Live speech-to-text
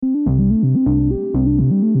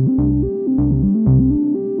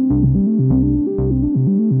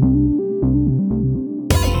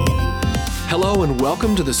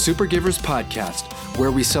Welcome to the Supergivers podcast, where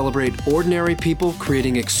we celebrate ordinary people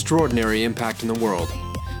creating extraordinary impact in the world.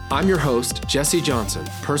 I'm your host, Jesse Johnson,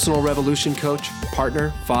 personal revolution coach,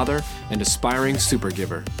 partner, father, and aspiring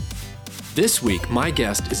supergiver. This week, my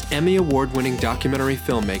guest is Emmy award-winning documentary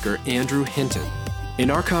filmmaker Andrew Hinton. In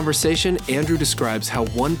our conversation, Andrew describes how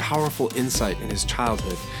one powerful insight in his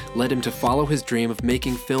childhood led him to follow his dream of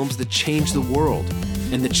making films that change the world,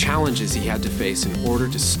 and the challenges he had to face in order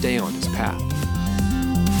to stay on his path.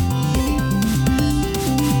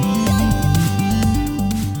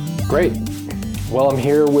 Great. Well, I'm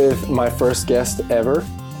here with my first guest ever,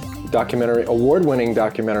 award-winning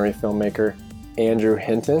documentary filmmaker, Andrew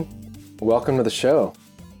Hinton. Welcome to the show.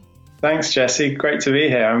 Thanks, Jesse. Great to be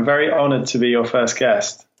here. I'm very honored to be your first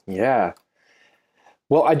guest. Yeah.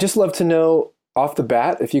 Well, I'd just love to know off the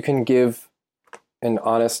bat if you can give an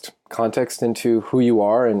honest context into who you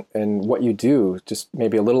are and what you do, just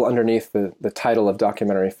maybe a little underneath the title of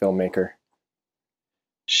documentary filmmaker.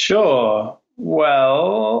 Sure.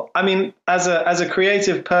 Well, I mean, as a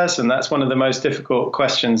creative person, that's one of the most difficult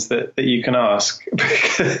questions that you can ask,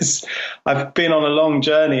 because I've been on a long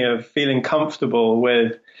journey of feeling comfortable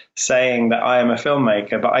with saying that I am a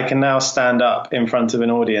filmmaker, but I can now stand up in front of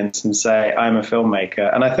an audience and say I'm a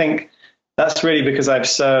filmmaker. And I think that's really because I've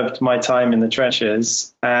served my time in the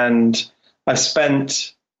trenches and I've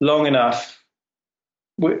spent long enough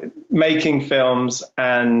making films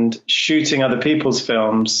and shooting other people's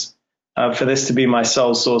films for this to be my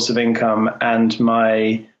sole source of income and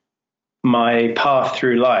my path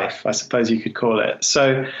through life, I suppose you could call it.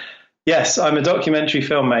 So, yes, I'm a documentary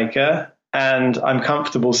filmmaker, and I'm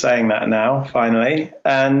comfortable saying that now, finally.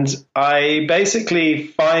 And I basically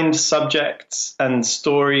find subjects and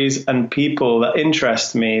stories and people that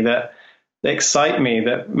interest me, that excite me,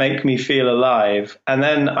 that make me feel alive. And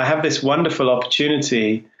then I have this wonderful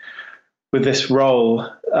opportunity with this role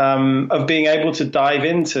of being able to dive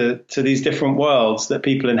into these different worlds that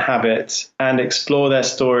people inhabit and explore their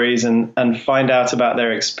stories and find out about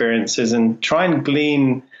their experiences and try and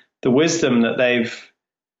glean the wisdom that they've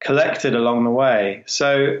collected along the way.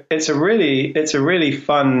 So it's a really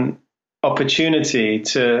fun opportunity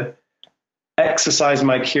to exercise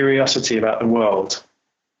my curiosity about the world.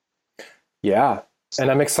 Yeah, and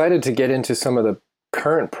I'm excited to get into some of the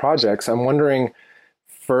current projects. I'm wondering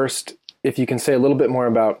first, if you can say a little bit more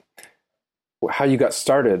about how you got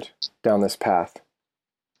started down this path.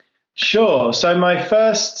 Sure. So my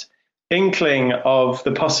first inkling of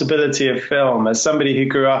the possibility of film, as somebody who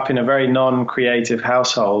grew up in a very non-creative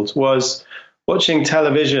household, was watching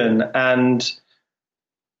television. And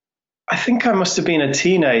I think I must have been a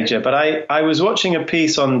teenager, but I was watching a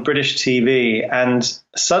piece on British TV, and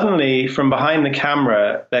suddenly from behind the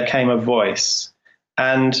camera, there came a voice.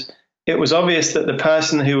 And it was obvious that the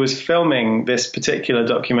person who was filming this particular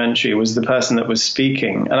documentary was the person that was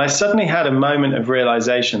speaking. And I suddenly had a moment of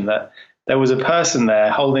realization that there was a person there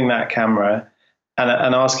holding that camera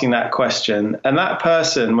and asking that question. And that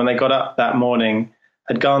person, when they got up that morning,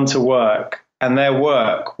 had gone to work, and their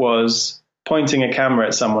work was pointing a camera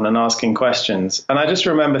at someone and asking questions. And I just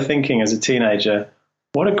remember thinking as a teenager,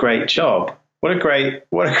 what a great job. There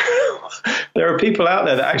are people out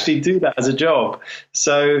there that actually do that as a job.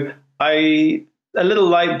 So a little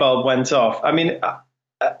light bulb went off. I mean,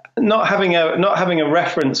 not having a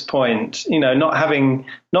reference point,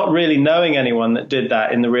 not really knowing anyone that did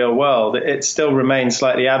that in the real world, it still remains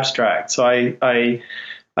slightly abstract. So I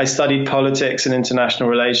studied politics and international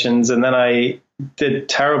relations, and then I did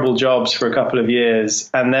terrible jobs for a couple of years,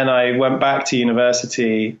 and then I went back to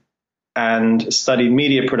university and studied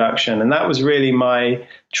media production, and that was really my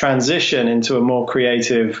transition into a more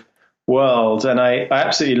creative world. And I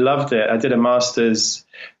absolutely loved it. I did a master's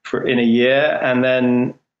in a year, and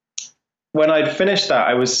then when I'd finished that,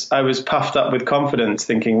 I was puffed up with confidence,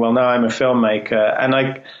 thinking, well, now I'm a filmmaker. And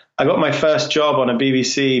I got my first job on a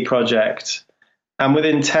BBC project, and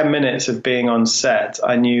within 10 minutes of being on set,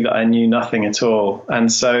 I knew that I knew nothing at all.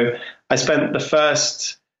 And so I spent the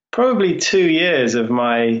first probably 2 years of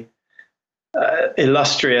my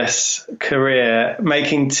illustrious career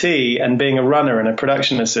making tea and being a runner and a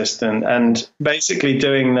production assistant, and basically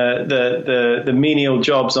doing the menial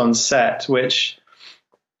jobs on set, which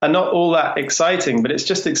are not all that exciting, but it's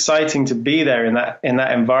just exciting to be there in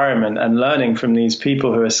that environment and learning from these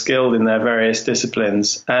people who are skilled in their various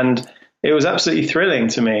disciplines. And it was absolutely thrilling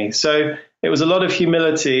to me. So it was a lot of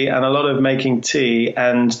humility and a lot of making tea,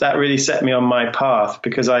 and that really set me on my path,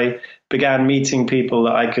 because I began meeting people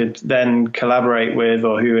that I could then collaborate with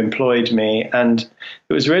or who employed me. And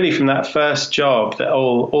it was really from that first job that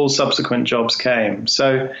all subsequent jobs came.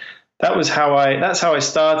 So that's how I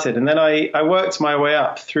started. And then I worked my way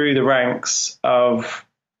up through the ranks of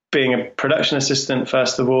being a production assistant,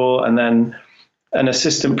 first of all, and then an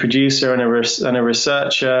assistant producer and a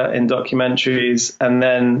researcher in documentaries, and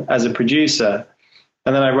then as a producer.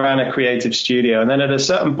 And then I ran a creative studio. And then at a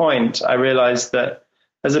certain point, I realized that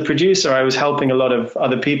as a producer, I was helping a lot of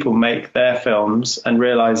other people make their films and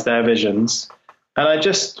realize their visions. And I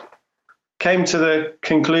just came to the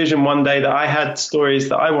conclusion one day that I had stories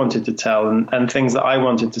that I wanted to tell and things that I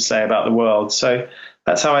wanted to say about the world. So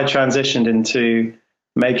that's how I transitioned into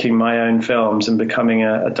making my own films and becoming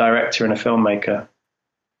a director and a filmmaker.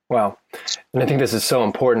 Wow. And I think this is so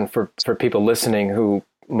important for people listening who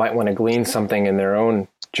might want to glean something in their own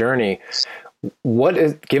journey.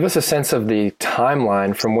 Give us a sense of the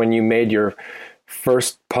timeline from when you made your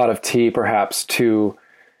first pot of tea, perhaps, to,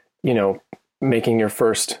 making your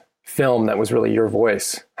first film that was really your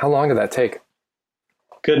voice. How long did that take?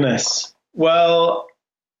 Goodness. Well,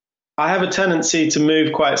 I have a tendency to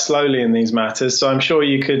move quite slowly in these matters, so I'm sure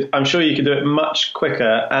you could do it much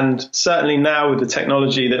quicker. And certainly now, with the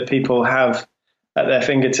technology that people have at their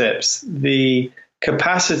fingertips, the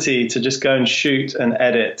capacity to just go and shoot and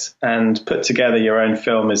edit and put together your own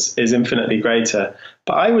film is infinitely greater.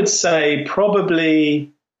 But I would say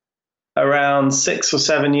probably around 6 or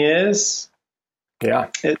 7 years. Yeah,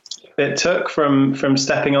 it took from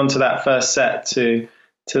stepping onto that first set to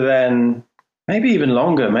then maybe even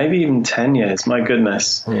longer, maybe even 10 years. My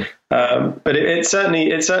goodness. But it certainly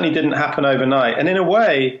didn't happen overnight. And in a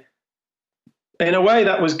way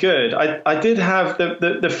that was good. I did have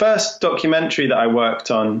the first documentary that I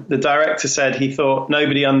worked on. The director said he thought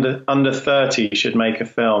nobody under 30 should make a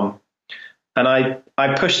film. And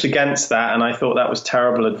I pushed against that, and I thought that was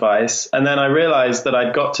terrible advice. And then I realized that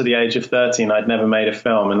I'd got to the age of 30 and I'd never made a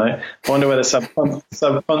film. And I wonder whether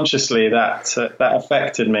subconsciously that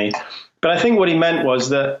affected me. But I think what he meant was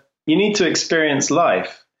that you need to experience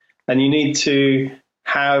life, and you need to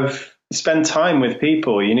spend time with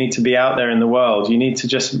people. You need to be out there in the world. You need to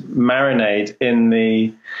just marinate in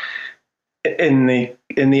the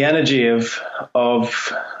energy of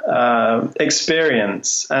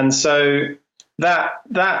experience. And so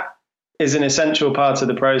that is an essential part of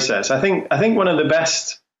the process. I think one of the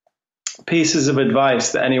best pieces of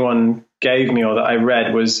advice that anyone gave me or that I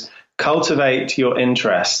read was cultivate your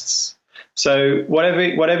interests. So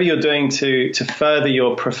whatever you're doing to further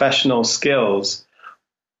your professional skills,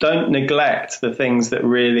 don't neglect the things that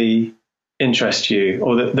really interest you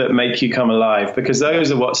or that make you come alive, because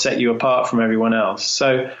those are what set you apart from everyone else.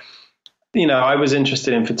 So, I was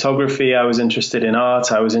interested in photography, I was interested in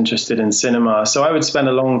art, I was interested in cinema. So I would spend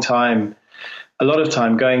a lot of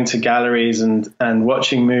time going to galleries and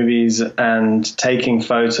watching movies and taking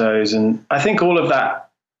photos. And I think all of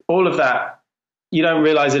that, you don't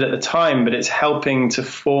realize it at the time, but it's helping to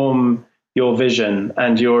form your vision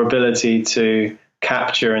and your ability to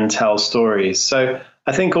capture and tell stories. So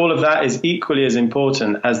I think all of that is equally as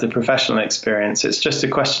important as the professional experience. It's just a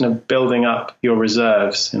question of building up your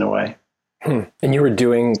reserves in a way. And you were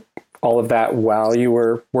doing all of that while you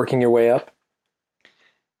were working your way up?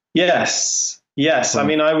 Yes. I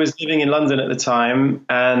mean, I was living in London at the time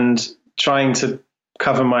and trying to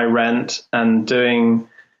cover my rent and doing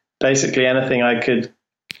basically anything I could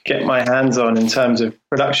get my hands on in terms of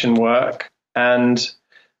production work. And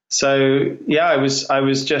so, yeah, I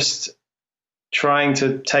was just trying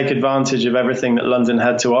to take advantage of everything that London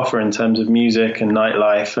had to offer in terms of music and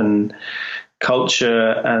nightlife and culture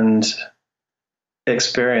and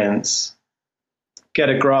experience, get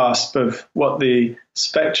a grasp of what the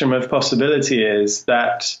spectrum of possibility is,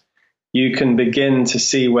 that you can begin to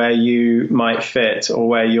see where you might fit or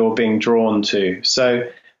where you're being drawn to. So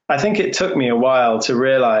I think it took me a while to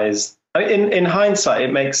realize, in hindsight,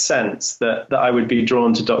 it makes sense that I would be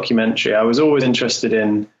drawn to documentary. I was always interested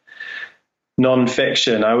in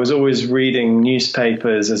nonfiction. I was always reading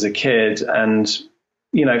newspapers as a kid and,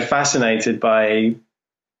 fascinated by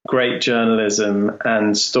great journalism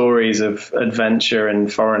and stories of adventure in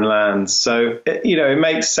foreign lands. So, it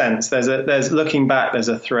makes sense. There's looking back, there's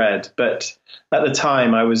a thread. But at the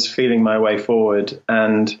time, I was feeling my way forward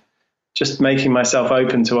and just making myself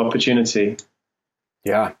open to opportunity.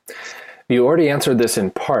 Yeah. You already answered this in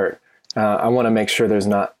part. I want to make sure there's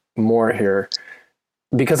not more here,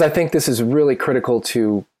 because I think this is really critical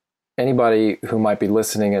to anybody who might be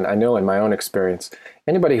listening. And I know in my own experience,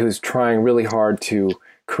 anybody who's trying really hard to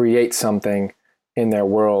create something in their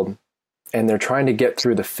world, and they're trying to get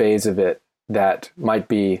through the phase of it that might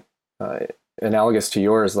be analogous to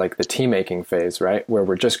yours, like the tea making phase, right? Where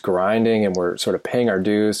we're just grinding and we're sort of paying our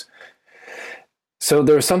dues. So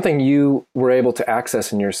there was something you were able to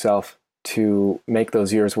access in yourself to make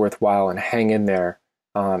those years worthwhile and hang in there,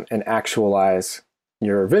 and actualize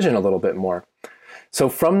your vision a little bit more. So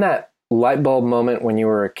from that light bulb moment when you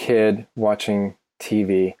were a kid watching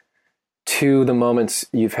TV to the moments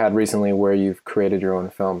you've had recently where you've created your own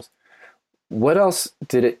films, what else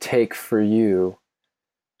did it take for you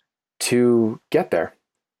to get there?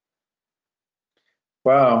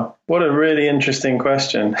 Wow, what a really interesting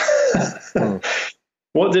question.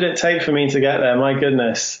 What did it take for me to get there? My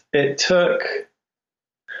goodness. It took,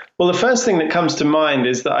 well, the first thing that comes to mind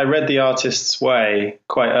is that I read The Artist's Way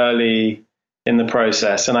quite early in the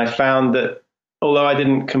process. And I found that although I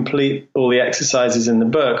didn't complete all the exercises in the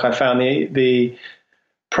book, I found the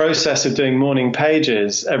process of doing morning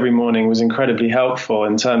pages every morning was incredibly helpful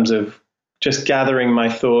in terms of just gathering my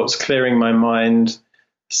thoughts, clearing my mind,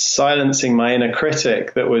 silencing my inner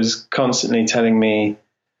critic that was constantly telling me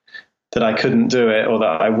that I couldn't do it, or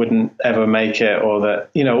that I wouldn't ever make it, or that,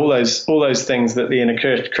 all those things that the inner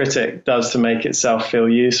critic does to make itself feel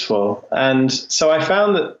useful. And so I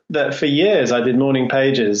found that for years I did morning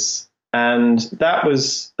pages, and that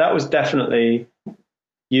was definitely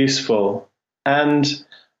useful. And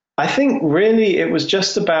I think really it was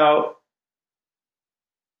just about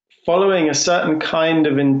following a certain kind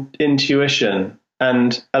of intuition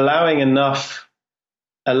and allowing enough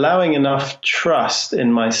trust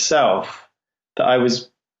in myself that I was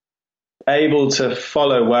able to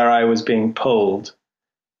follow where I was being pulled.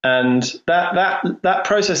 And that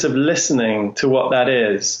process of listening to what that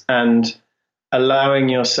is and allowing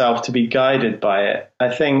yourself to be guided by it,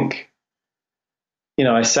 I think,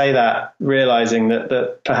 I say that realizing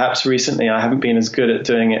that perhaps recently I haven't been as good at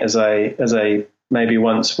doing it as I maybe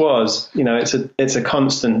once was. It's a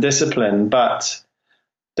constant discipline, but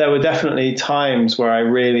there were definitely times where I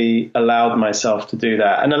really allowed myself to do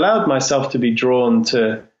that and allowed myself to be drawn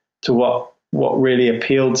to what really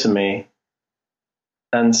appealed to me.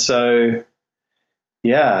 And so,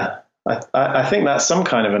 yeah, I think that's some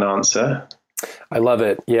kind of an answer. I love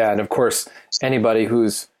it. Yeah. And of course, anybody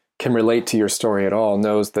can relate to your story at all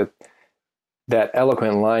knows that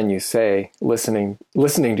eloquent line you say, listening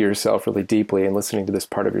to yourself really deeply and listening to this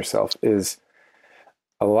part of yourself, is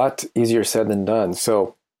a lot easier said than done.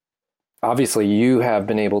 So obviously you have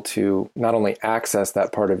been able to not only access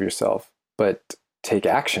that part of yourself, but take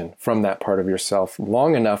action from that part of yourself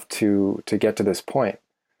long enough to get to this point.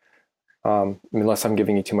 Unless I'm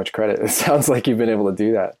giving you too much credit, it sounds like you've been able to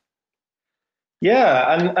do that.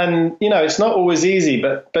 Yeah. And it's not always easy,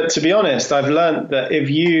 but to be honest, I've learned that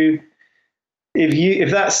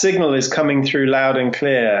if that signal is coming through loud and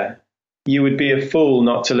clear, you would be a fool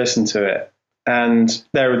not to listen to it. And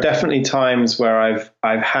there are definitely times where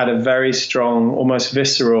I've had a very strong, almost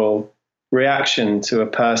visceral reaction to a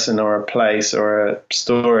person or a place or a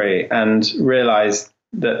story, and realized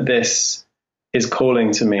that this is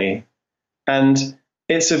calling to me. And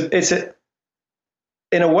it's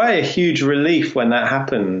in a way a huge relief when that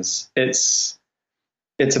happens. It's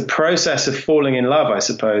a process of falling in love, I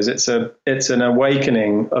suppose. It's an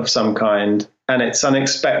awakening of some kind, and it's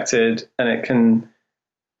unexpected, and it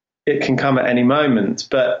can come at any moment.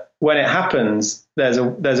 But when it happens, there's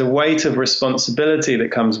a weight of responsibility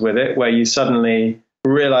that comes with it, where you suddenly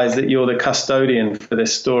realize that you're the custodian for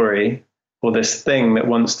this story or this thing that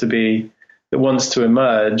wants to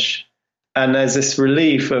emerge. And there's this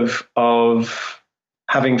relief of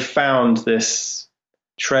having found this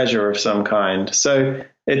treasure of some kind. So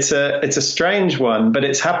it's a strange one, but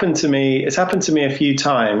it's happened to me a few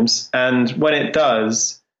times. And when it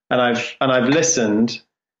does, and I've listened,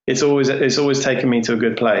 it's always taken me to a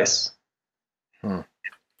good place.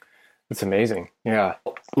 It's amazing. Yeah.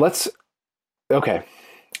 Okay.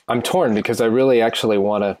 I'm torn because I really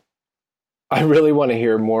want to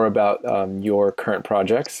hear more about your current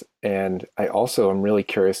projects. And I also am really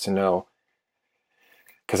curious to know,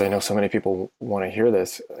 because I know so many people want to hear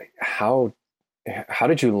this, how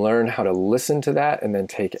did you learn how to listen to that and then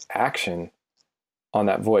take action on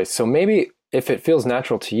that voice? So maybe if it feels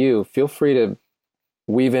natural to you, feel free to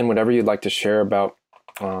weave in whatever you'd like to share about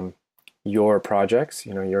your projects,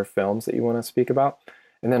 your films that you want to speak about.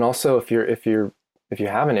 And then also if you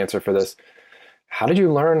have an answer for this, how did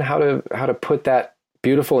you learn how to put that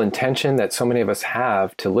beautiful intention that so many of us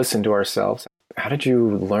have to listen to ourselves? How did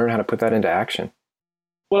you learn how to put that into action?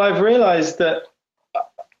 Well, I've realized that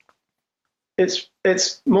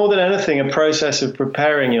it's more than anything a process of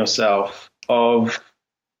preparing yourself, of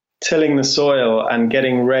tilling the soil and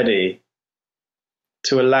getting ready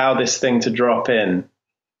to allow this thing to drop in.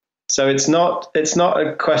 So it's not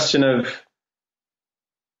a question of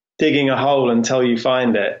digging a hole until you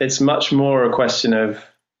find it. It's much more a question of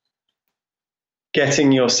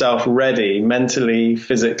getting yourself ready mentally,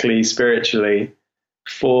 physically, spiritually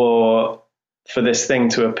for this thing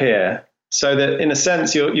to appear, so that in a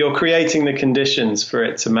sense you're creating the conditions for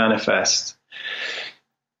it to manifest.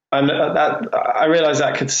 And that, I realize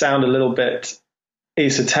that could sound a little bit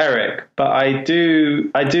esoteric, but I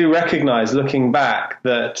do recognize, looking back,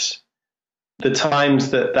 that the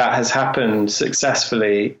times that has happened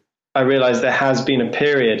successfully, I realize there has been a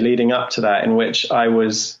period leading up to that in which I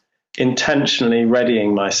was intentionally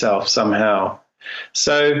readying myself somehow.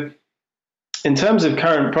 So in terms of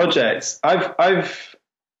current projects, I've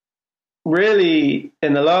really,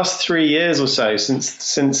 in the last 3 years or so,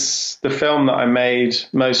 since the film that I made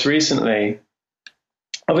most recently,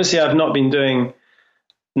 obviously I've not been doing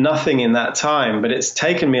nothing in that time, but it's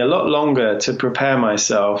taken me a lot longer to prepare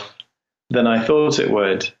myself than I thought it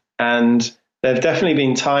would. And there have definitely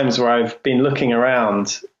been times where I've been looking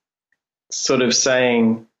around, sort of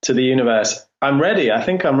saying to the universe, I'm ready. I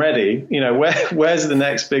think I'm ready. You know, where's the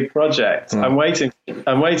next big project? I'm waiting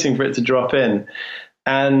for it to drop in.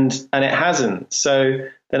 And it hasn't. So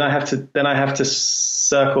then I have to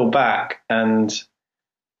circle back and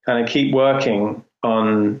kind of keep working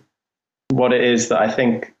on what it is that I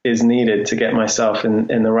think is needed to get myself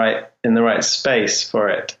in the right space for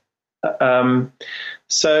it.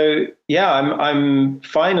 So yeah, I'm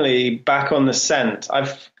finally back on the scent.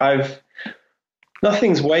 I've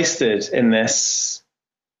nothing's wasted in this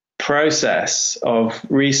process of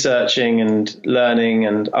researching and learning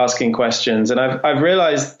and asking questions. And I've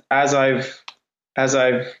realized as I've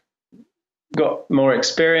got more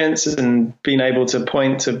experience and been able to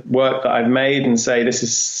point to work that I've made and say, this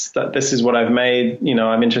is what I've made, you know,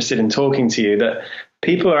 I'm interested in talking to you, that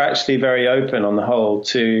people are actually very open on the whole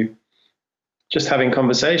to just having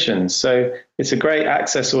conversations. So it's a great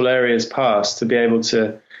access all areas pass to be able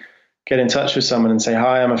to get in touch with someone and say,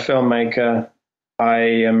 hi, I'm a filmmaker. I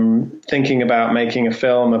am thinking about making a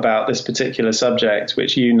film about this particular subject,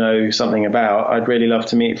 which you know something about. I'd really love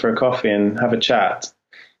to meet for a coffee and have a chat.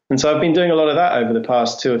 And so I've been doing a lot of that over the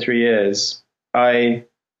past 2 or 3 years. I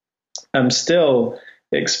am still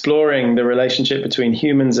exploring the relationship between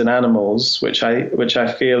humans and animals, which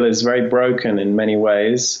I feel is very broken in many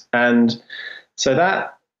ways. And so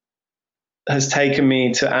that has taken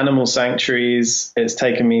me to animal sanctuaries. It's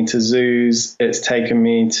taken me to zoos. It's taken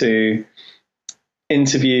me to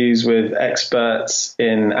interviews with experts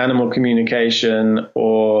in animal communication.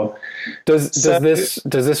 Or does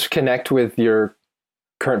this connect with your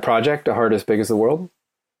current project, A Heart as Big as the World?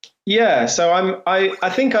 Yeah, so I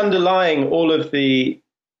think underlying all of the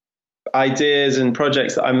ideas and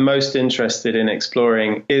projects that I'm most interested in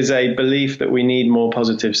exploring is a belief that we need more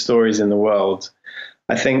positive stories in the world.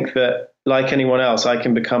 I think that, like anyone else, I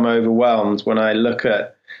can become overwhelmed when I look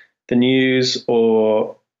at the news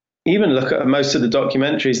or even look at most of the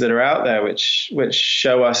documentaries that are out there, which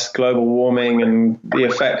show us global warming and the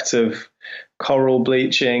effects of coral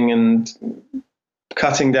bleaching and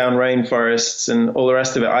cutting down rainforests and all the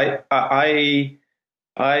rest of it.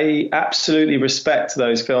 I absolutely respect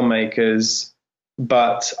those filmmakers,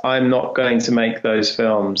 but I'm not going to make those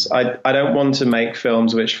films. I don't want to make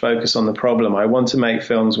films which focus on the problem. I want to make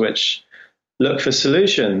films which look for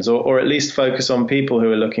solutions, or at least focus on people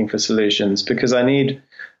who are looking for solutions, because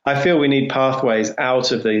I feel we need pathways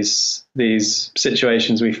out of these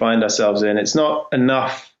situations we find ourselves in. It's not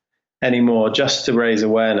enough anymore just to raise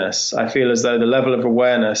awareness. I feel as though the level of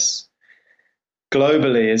awareness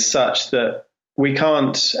globally is such that we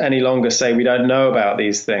can't any longer say we don't know about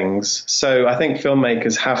these things. So I think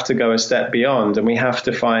filmmakers have to go a step beyond, and we have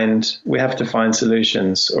to find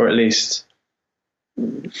solutions, or at least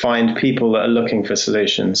find people that are looking for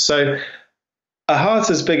solutions. So A Heart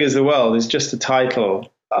as Big as the World is just a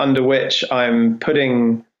title under which I'm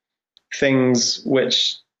putting things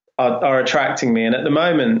which are attracting me. And at the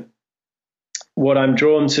moment, what I'm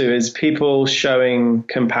drawn to is people showing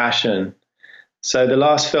compassion. So the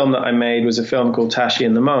last film that I made was a film called Tashi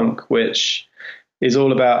and The Monk, which is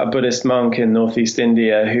all about a Buddhist monk in Northeast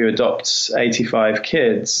India who adopts 85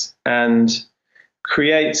 kids and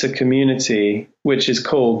creates a community which is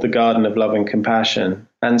called the Garden of Love and Compassion.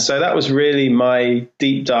 And so that was really my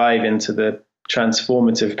deep dive into the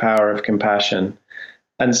transformative power of compassion.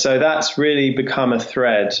 And so that's really become a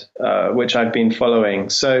thread which I've been following.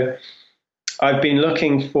 So I've been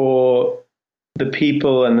looking for the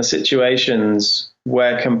people and the situations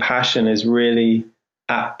where compassion is really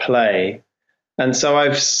at play. And so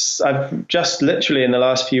I've just literally in the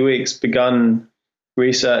last few weeks begun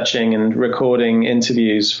researching and recording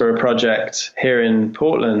interviews for a project here in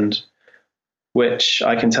Portland which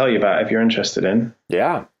I can tell you about if you're interested in.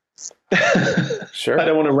 Yeah, sure. I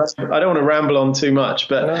don't want to ramble on too much,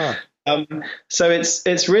 but No. so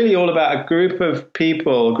it's really all about a group of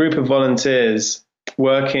people, a group of volunteers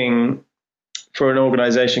working for an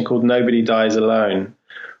organization called Nobody Dies Alone,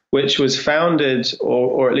 which was founded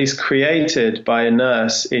or at least created by a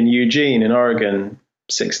nurse in Eugene in Oregon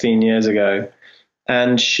 16 years ago.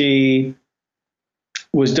 And she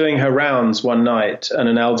was doing her rounds one night, and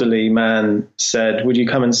an elderly man said, "Would you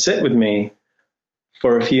come and sit with me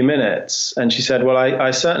for a few minutes?" And she said, "Well,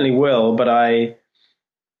 I certainly will, but I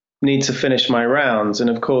need to finish my rounds." And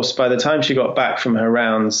of course, by the time she got back from her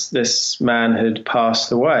rounds, this man had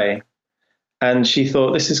passed away. And she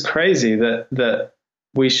thought, this is crazy that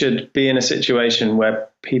we should be in a situation where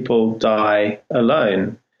people die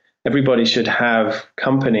alone. Everybody should have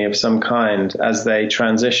company of some kind as they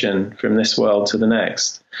transition from this world to the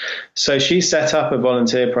next. So she set up a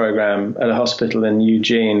volunteer program at a hospital in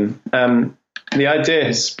Eugene. The idea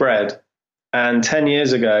has spread. And 10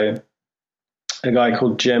 years ago, a guy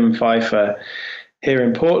called Jim Pfeiffer here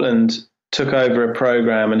in Portland took over a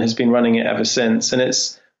program and has been running it ever since. And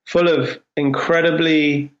it's full of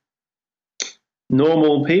incredibly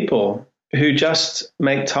normal people who just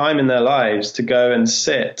make time in their lives to go and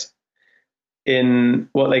sit in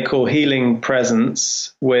what they call healing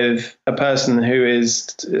presence with a person who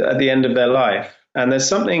is at the end of their life. And there's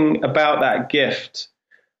something about that gift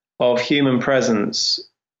of human presence,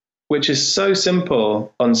 which is so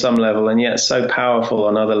simple on some level and yet so powerful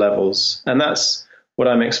on other levels. And that's what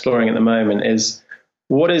I'm exploring at the moment, is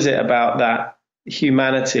what is it about that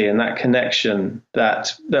humanity and that connection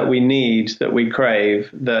that we need, that we crave,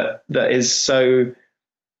 that is so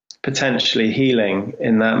potentially healing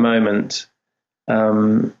in that moment.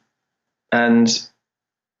 And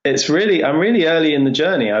I'm really early in the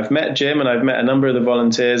journey. I've met Jim and I've met a number of the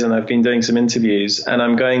volunteers, and I've been doing some interviews, and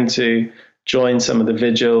I'm going to join some of the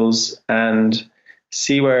vigils and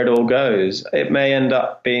see where it all goes. It may end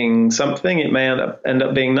up being something, it may end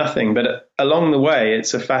up being nothing, but along the way,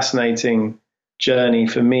 it's a fascinating journey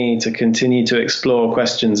for me to continue to explore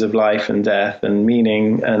questions of life and death and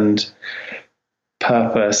meaning and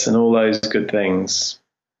purpose and all those good things.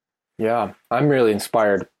 Yeah, I'm really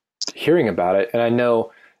inspired hearing about it. And I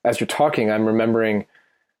know as you're talking, I'm remembering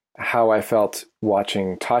how I felt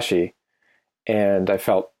watching Tashi, and I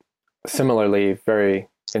felt similarly very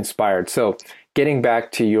inspired. So getting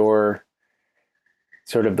back to your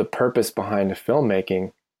sort of the purpose behind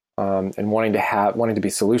filmmaking, and wanting to be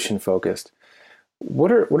solution focused,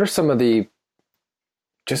 what are some of the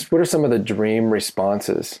dream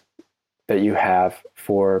responses that you have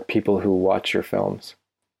for people who watch your films?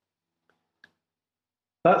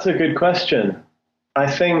 That's a good question. I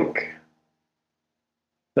think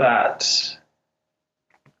that,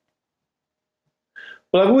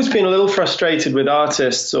 well, I've always been a little frustrated with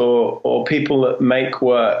artists or people that make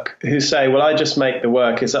work who say, well, I just make the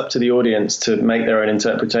work, it's up to the audience to make their own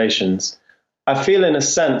interpretations. I feel in a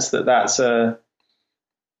sense that that's a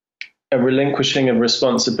relinquishing of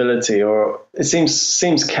responsibility, or it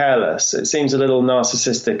seems careless. It seems a little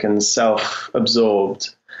narcissistic and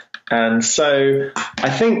self-absorbed. And so I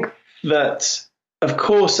think that, of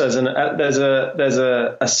course, there's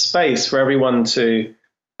a space for everyone to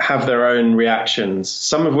have their own reactions,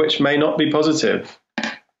 some of which may not be positive.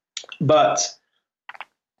 But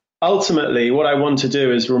ultimately, what I want to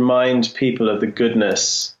do is remind people of the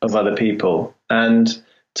goodness of other people and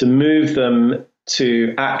to move them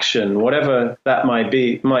to action, whatever that might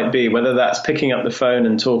be, whether that's picking up the phone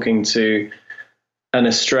and talking to an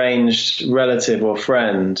estranged relative or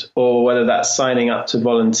friend, or whether that's signing up to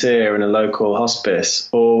volunteer in a local hospice,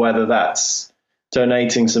 or whether that's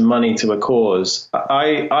donating some money to a cause.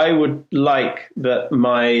 I would like that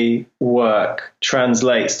my work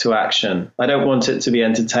translates to action. I don't want it to be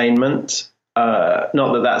entertainment. Not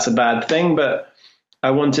that that's a bad thing, but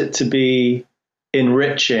I want it to be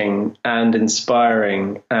enriching and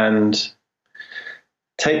inspiring and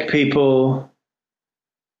take people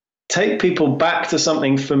back to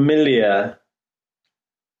something familiar,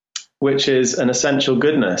 which is an essential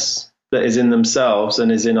goodness that is in themselves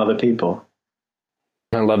and is in other people.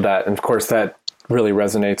 I love that. And of course, that really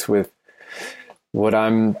resonates with what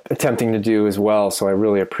I'm attempting to do as well. So I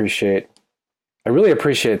really appreciate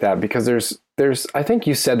that, because there's, I think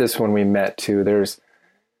you said this when we met too, there's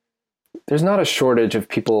not a shortage of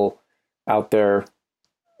people out there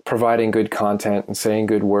providing good content and saying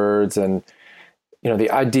good words, and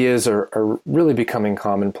the ideas are really becoming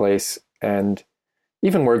commonplace, and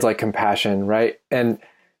even words like compassion, right? And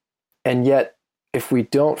yet, if we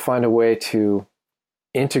don't find a way to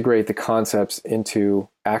integrate the concepts into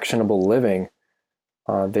actionable living,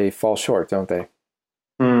 they fall short, don't they?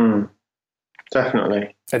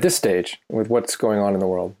 Definitely. At this stage, with what's going on in the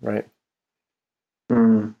world, right?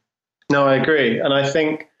 No, I agree. And I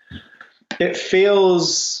think it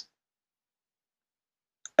feels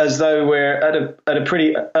as though we're at a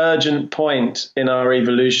pretty urgent point in our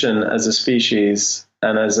evolution as a species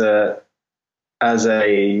and as a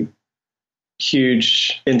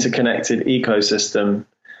huge interconnected ecosystem.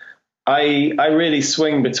 I really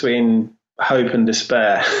swing between hope and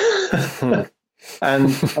despair. and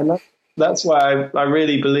that's why I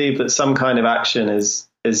really believe that some kind of action is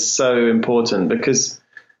so important, because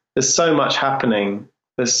there's so much happening.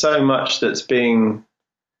 There's so much that's being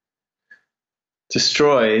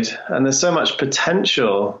destroyed, and there's so much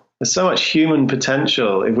potential. There's so much human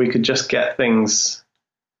potential if we could just get things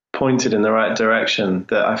pointed in the right direction,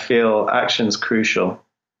 that I feel action's crucial.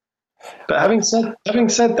 But having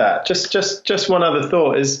said that, just one other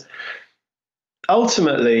thought is,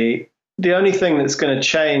 ultimately the only thing that's going to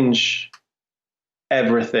change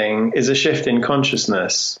everything is a shift in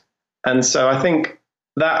consciousness. And so I think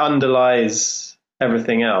that underlies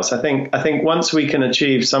everything else. I think once we can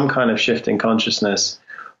achieve some kind of shift in consciousness,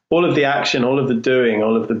 all of the action, all of the doing,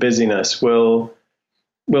 all of the busyness will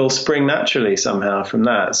spring naturally somehow from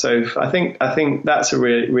that. So I think that's a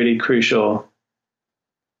really, really crucial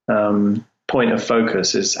point of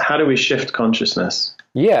focus, is how do we shift consciousness?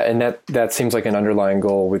 Yeah, and that seems like an underlying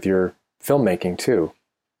goal with your filmmaking too.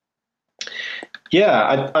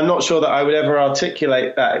 Yeah, I'm not sure that I would ever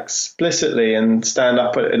articulate that explicitly and stand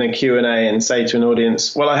up in a Q&A and say to an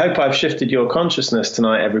audience, well, I hope I've shifted your consciousness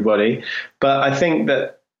tonight, everybody. But I think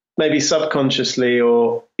that maybe subconsciously,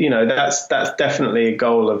 or, that's definitely a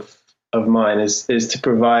goal of mine, is to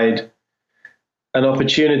provide an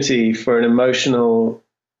opportunity for an emotional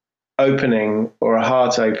opening or a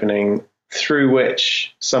heart opening through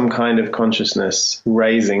which some kind of consciousness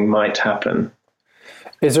raising might happen.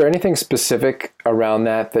 Is there anything specific around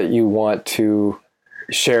that you want to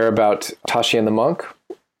share about Tashi and the Monk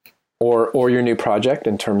or your new project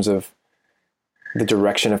in terms of the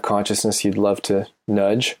direction of consciousness you'd love to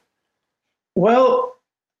nudge? Well,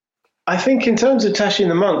 I think in terms of Tashi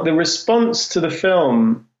and the Monk, the response to the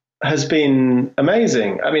film has been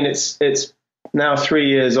amazing. I mean, it's now 3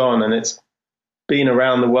 years on, and it's been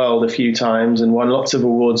around the world a few times and won lots of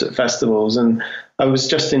awards at festivals. And I was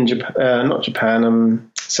just in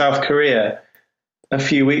South Korea a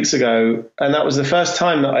few weeks ago, and that was the first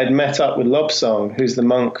time that I'd met up with Lobsong, who's the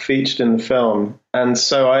monk featured in the film. And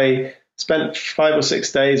so I spent 5 or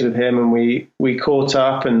 6 days with him, and we caught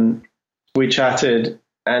up and we chatted,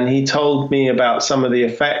 and he told me about some of the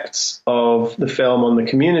effects of the film on the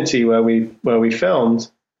community where we filmed,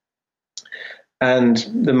 and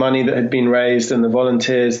the money that had been raised and the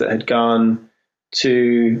volunteers that had gone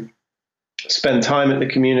to spend time at the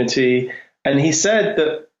community. And he said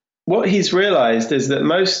that what he's realized is that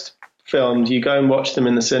most films, you go and watch them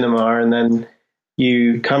in the cinema, and then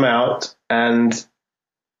you come out and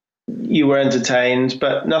you were entertained,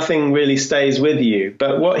 but nothing really stays with you.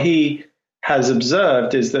 But what he has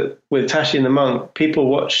observed is that with Tashi and the Monk, people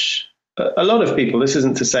watch, a lot of people, this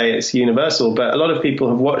isn't to say it's universal, but a lot of people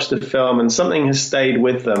have watched the film and something has stayed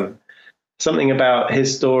with them. Something about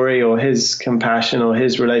his story or his compassion or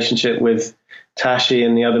his relationship with Tashi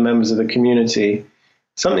and the other members of the community,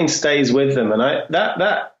 something stays with them. And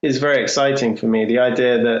that is very exciting for me, the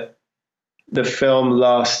idea that the film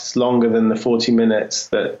lasts longer than the 40 minutes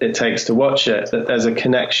that it takes to watch it, that there's a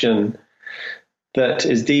connection that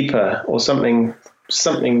is deeper, or something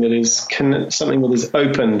that is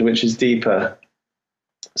opened, which is deeper.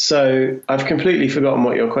 So I've completely forgotten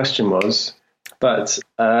what your question was, but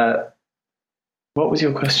what was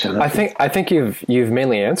your question? I think you've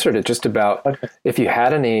mainly answered it, just about if you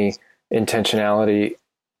had any intentionality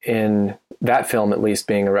in that film, at least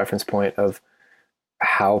being a reference point of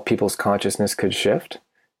how people's consciousness could shift,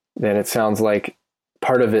 then it sounds like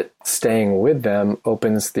part of it staying with them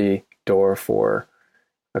opens the door for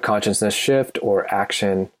a consciousness shift or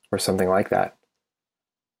action or something like that.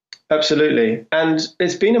 Absolutely. And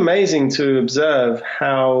it's been amazing to observe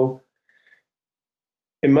how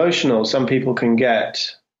emotional some people can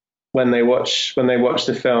get when they watch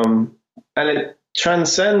the film, and it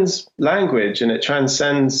transcends language and it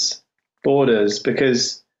transcends borders,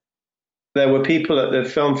 because there were people at the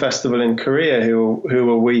film festival in Korea who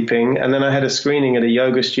were weeping, and then I had a screening at a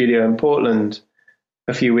yoga studio in Portland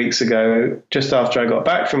a few weeks ago, just after I got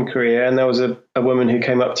back from Korea, and there was a woman who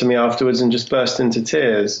came up to me afterwards and just burst into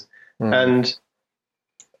tears. And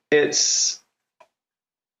it's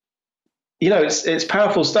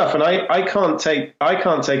powerful stuff, and I can't take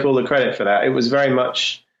all the credit for that. It was very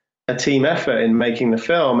much a team effort in making the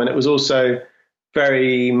film. And it was also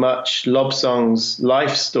very much Lobsong's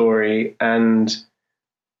life story and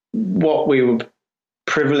what we were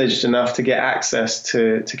privileged enough to get access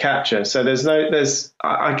to capture. So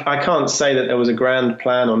I can't say that there was a grand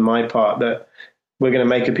plan on my part that we're going to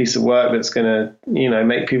make a piece of work that's going to,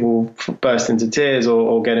 make people burst into tears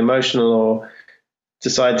or get emotional or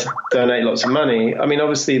decide to donate lots of money. I mean,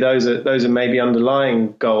 obviously those are maybe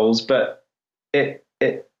underlying goals, but it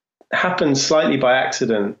happened slightly by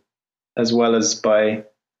accident as well as by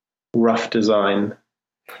rough design.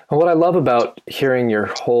 And what I love about hearing your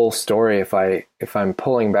whole story, if I'm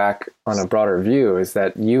pulling back on a broader view, is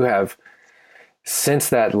that you have, since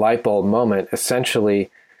that light bulb moment, essentially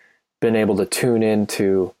been able to tune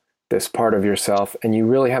into this part of yourself, and you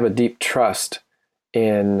really have a deep trust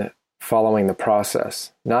in following the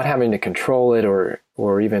process, not having to control it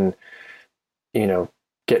or even,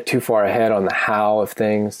 get too far ahead on the how of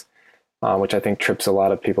things, which I think trips a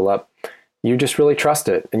lot of people up. You just really trust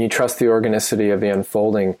it, and you trust the organicity of the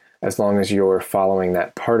unfolding as long as you're following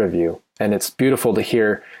that part of you. And it's beautiful to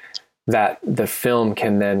hear that the film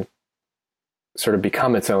can then sort of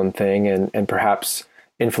become its own thing and perhaps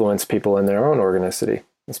influence people in their own organicity.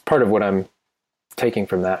 It's part of what I'm taking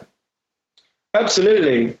from that.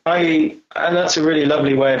 Absolutely. And that's a really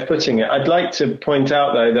lovely way of putting it. I'd like to point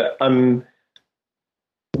out, though, that I'm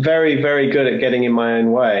very, very good at getting in my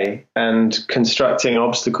own way and constructing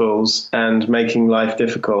obstacles and making life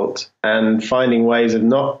difficult and finding ways of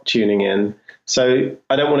not tuning in. So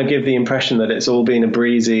I don't want to give the impression that it's all been a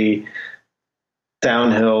breezy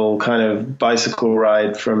downhill kind of bicycle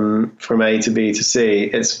ride from A to B to C.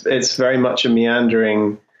 It's very much a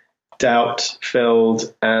meandering,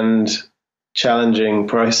 doubt-filled and challenging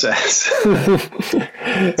process.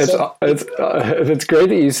 It's great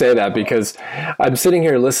that you say that, because I'm sitting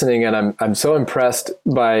here listening and I'm so impressed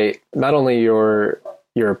by not only your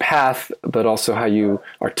path, but also how you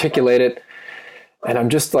articulate it. And I'm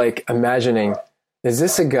just like imagining, is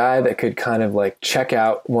this a guy that could kind of like check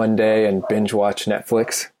out one day and binge watch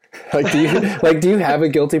Netflix? Do you have a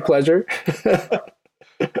guilty pleasure?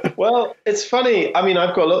 Well, it's funny. I mean,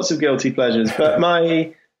 I've got lots of guilty pleasures, but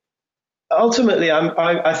ultimately,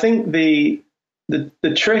 I think the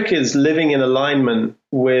trick is living in alignment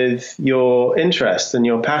with your interests and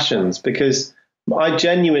your passions, because I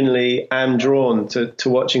genuinely am drawn to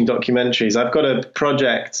watching documentaries. I've got a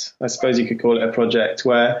project, I suppose you could call it a project,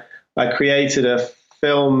 where I created a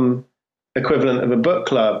film equivalent of a book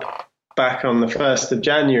club back on the 1st of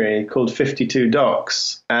January called 52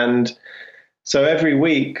 Docs. And so every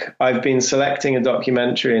week I've been selecting a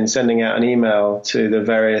documentary and sending out an email to the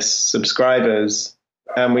various subscribers.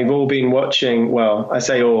 And we've all been watching, well, I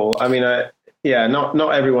say all, I mean,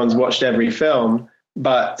 not everyone's watched every film,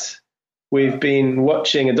 but we've been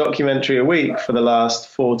watching a documentary a week for the last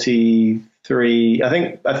 43. I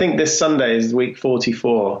think this Sunday is week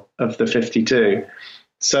 44 of the 52.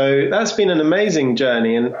 So that's been an amazing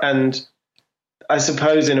journey. And I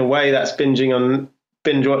suppose in a way that's binge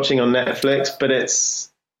watching on Netflix, but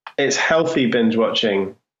it's healthy binge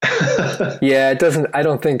watching. Yeah, I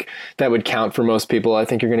don't think that would count for most people. I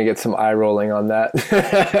think you're going to get some eye rolling on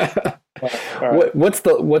that. Right. What's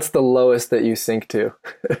the lowest that you sink to?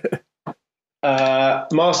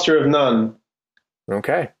 Master of None.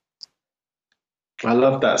 Okay. I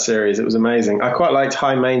loved that series. It was amazing. I quite liked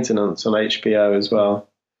High Maintenance on HBO as well.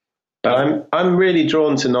 But I'm really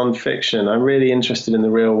drawn to nonfiction. I'm really interested in the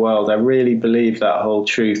real world. I really believe that whole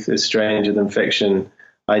truth is stranger than fiction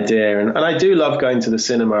idea. And I do love going to the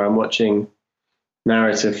cinema and watching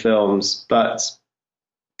narrative films, but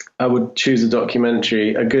I would choose a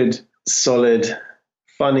documentary, a good, solid,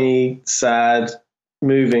 funny, sad,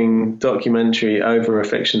 moving documentary over a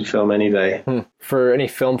fiction film any day. For any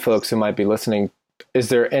film folks who might be listening, is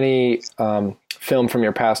there any film from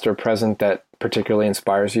your past or present that particularly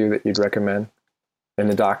inspires you that you'd recommend in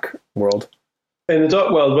the doc world? In the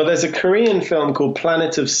doc world, well, there's a Korean film called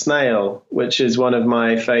Planet of Snail, which is one of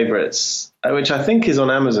my favorites, which I think is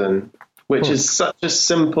on Amazon, which is such a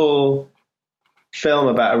simple film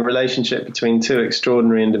about a relationship between two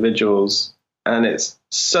extraordinary individuals. And it's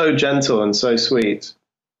so gentle and so sweet.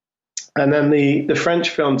 And then the French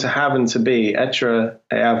film To Have and To Be, Être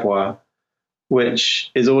et Avoir,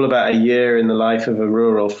 which is all about a year in the life of a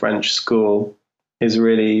rural French school, is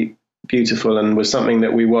really beautiful and was something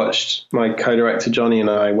that we watched, my co-director Johnny and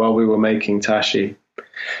I, while we were making Tashi.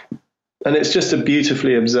 And it's just a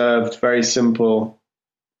beautifully observed, very simple,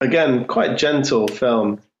 again, quite gentle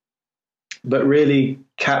film, but really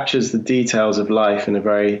captures the details of life in a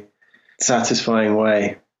very satisfying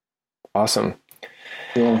way. Awesome.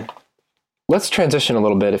 Yeah. Let's transition a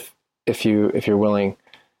little bit, if you're willing.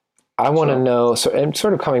 I want to know, so I'm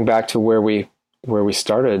sort of coming back to where we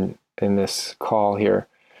started in this call here.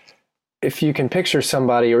 If you can picture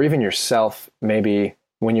somebody, or even yourself, maybe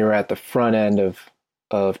when you're at the front end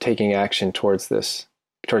of taking action towards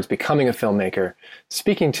becoming a filmmaker,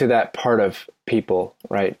 speaking to that part of people,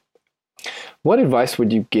 right? What advice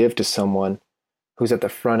would you give to someone who's at the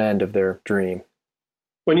front end of their dream?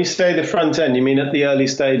 When you say the front end, you mean at the early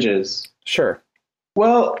stages? Sure.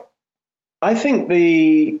 Well, I think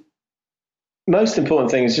the most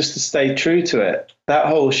important thing is just to stay true to it. That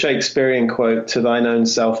whole Shakespearean quote, "To thine own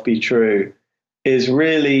self be true," is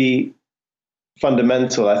really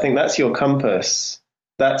fundamental. I think that's your compass.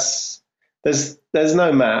 There's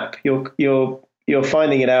no map. You're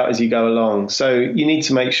finding it out as you go along. So you need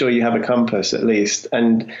to make sure you have a compass at least,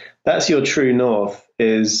 and that's your true north.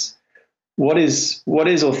 Is what is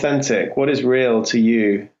authentic? What is real to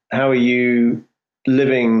you? How are you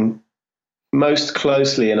living most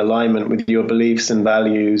closely in alignment with your beliefs and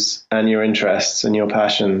values and your interests and your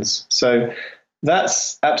passions? So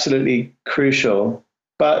that's absolutely crucial.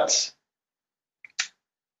 But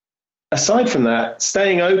aside from that,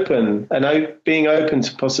 staying open and being open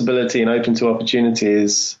to possibility and open to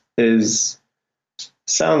opportunities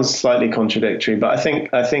sounds slightly contradictory, but I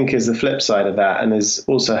think is the flip side of that and is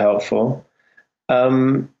also helpful.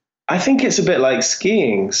 I think it's a bit like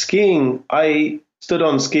skiing. I stood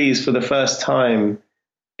on skis for the first time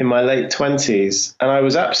in my late 20s, and I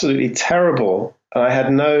was absolutely terrible. I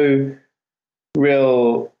had no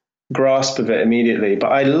real grasp of it immediately,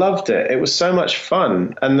 but I loved it. It was so much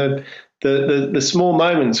fun. And the small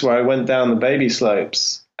moments where I went down the baby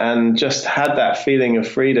slopes and just had that feeling of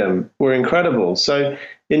freedom were incredible. So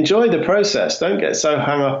enjoy the process. Don't get so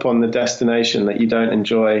hung up on the destination that you don't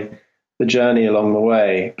enjoy the journey along the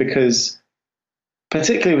way, because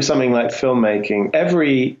particularly with something like filmmaking,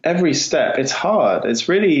 every step, it's hard. It's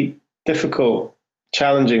really difficult,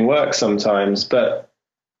 challenging work sometimes, but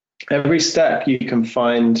every step you can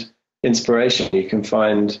find inspiration, you can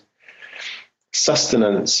find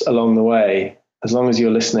sustenance along the way, as long as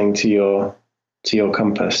you're listening to your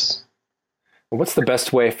compass. What's the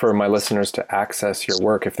best way for my listeners to access your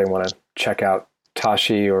work if they want to check out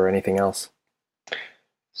Tashi or anything else?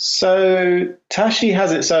 So Tashi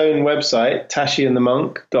has its own website,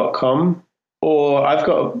 tashiandthemonk.com, or I've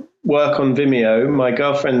got work on Vimeo. My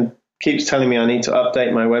girlfriend keeps telling me I need to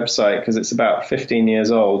update my website because it's about 15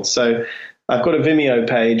 years old. So I've got a Vimeo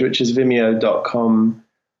page, which is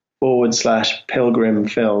vimeo.com/Pilgrim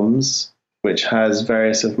Films, which has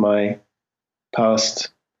various of my past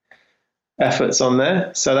efforts on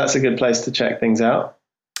there. So that's a good place to check things out.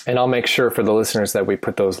 And I'll make sure for the listeners that we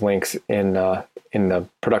put those links in the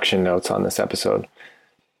production notes on this episode.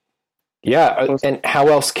 Yeah. And how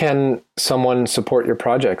else can someone support your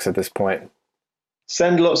projects at this point?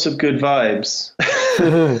 Send lots of good vibes.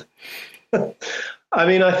 I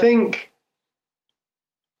mean, I think,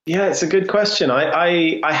 yeah, it's a good question.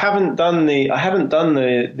 I haven't done the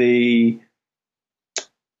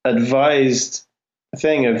advised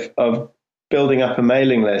thing of building up a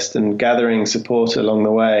mailing list and gathering support along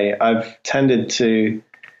the way. I've tended to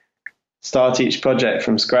start each project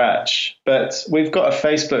from scratch, but we've got a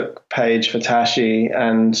Facebook page for Tashi,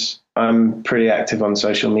 and I'm pretty active on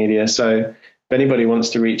social media. So if anybody wants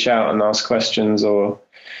to reach out and ask questions or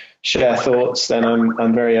share thoughts, then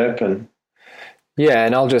I'm very open. Yeah,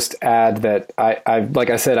 and I'll just add that I've like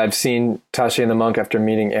I said, I've seen Tashi and the Monk after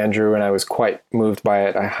meeting Andrew, and I was quite moved by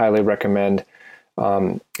it. I highly recommend,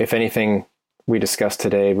 if anything we discussed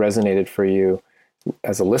today resonated for you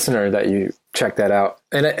as a listener, that you check that out.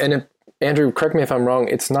 And Andrew, correct me if I'm wrong,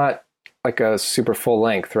 it's not like a super full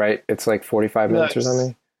length, right? It's like 45 minutes or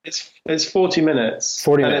something? It's 40 minutes.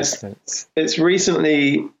 40 minutes. It's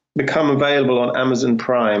recently become available on Amazon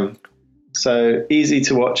Prime. So easy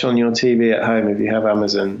to watch on your TV at home if you have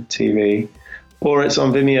Amazon TV. Or it's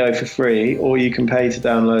on Vimeo for free, or you can pay to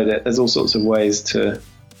download it. There's all sorts of ways to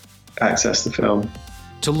access the film.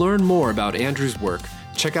 To learn more about Andrew's work,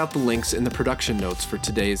 check out the links in the production notes for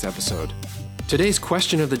today's episode. Today's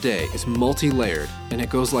question of the day is multi-layered, and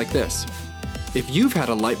it goes like this. If you've had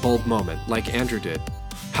a light bulb moment like Andrew did,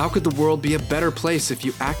 how could the world be a better place if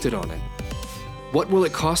you acted on it? What will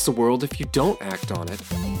it cost the world if you don't act on it?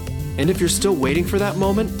 And if you're still waiting for that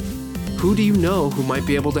moment, who do you know who might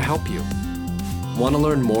be able to help you? Want to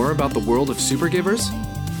learn more about the world of Supergivers?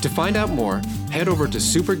 To find out more, head over to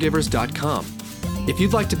supergivers.com. If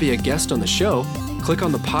you'd like to be a guest on the show, click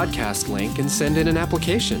on the podcast link and send in an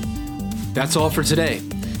application. That's all for today.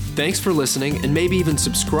 Thanks for listening and maybe even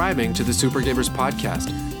subscribing to the Supergivers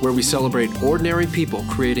podcast, where we celebrate ordinary people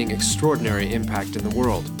creating extraordinary impact in the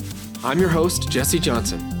world. I'm your host, Jesse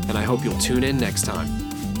Johnson, and I hope you'll tune in next time.